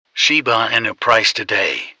Shiba Inu price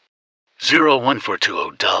today,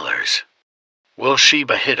 $0.1420. Will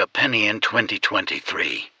Shiba hit a penny in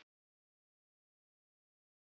 2023?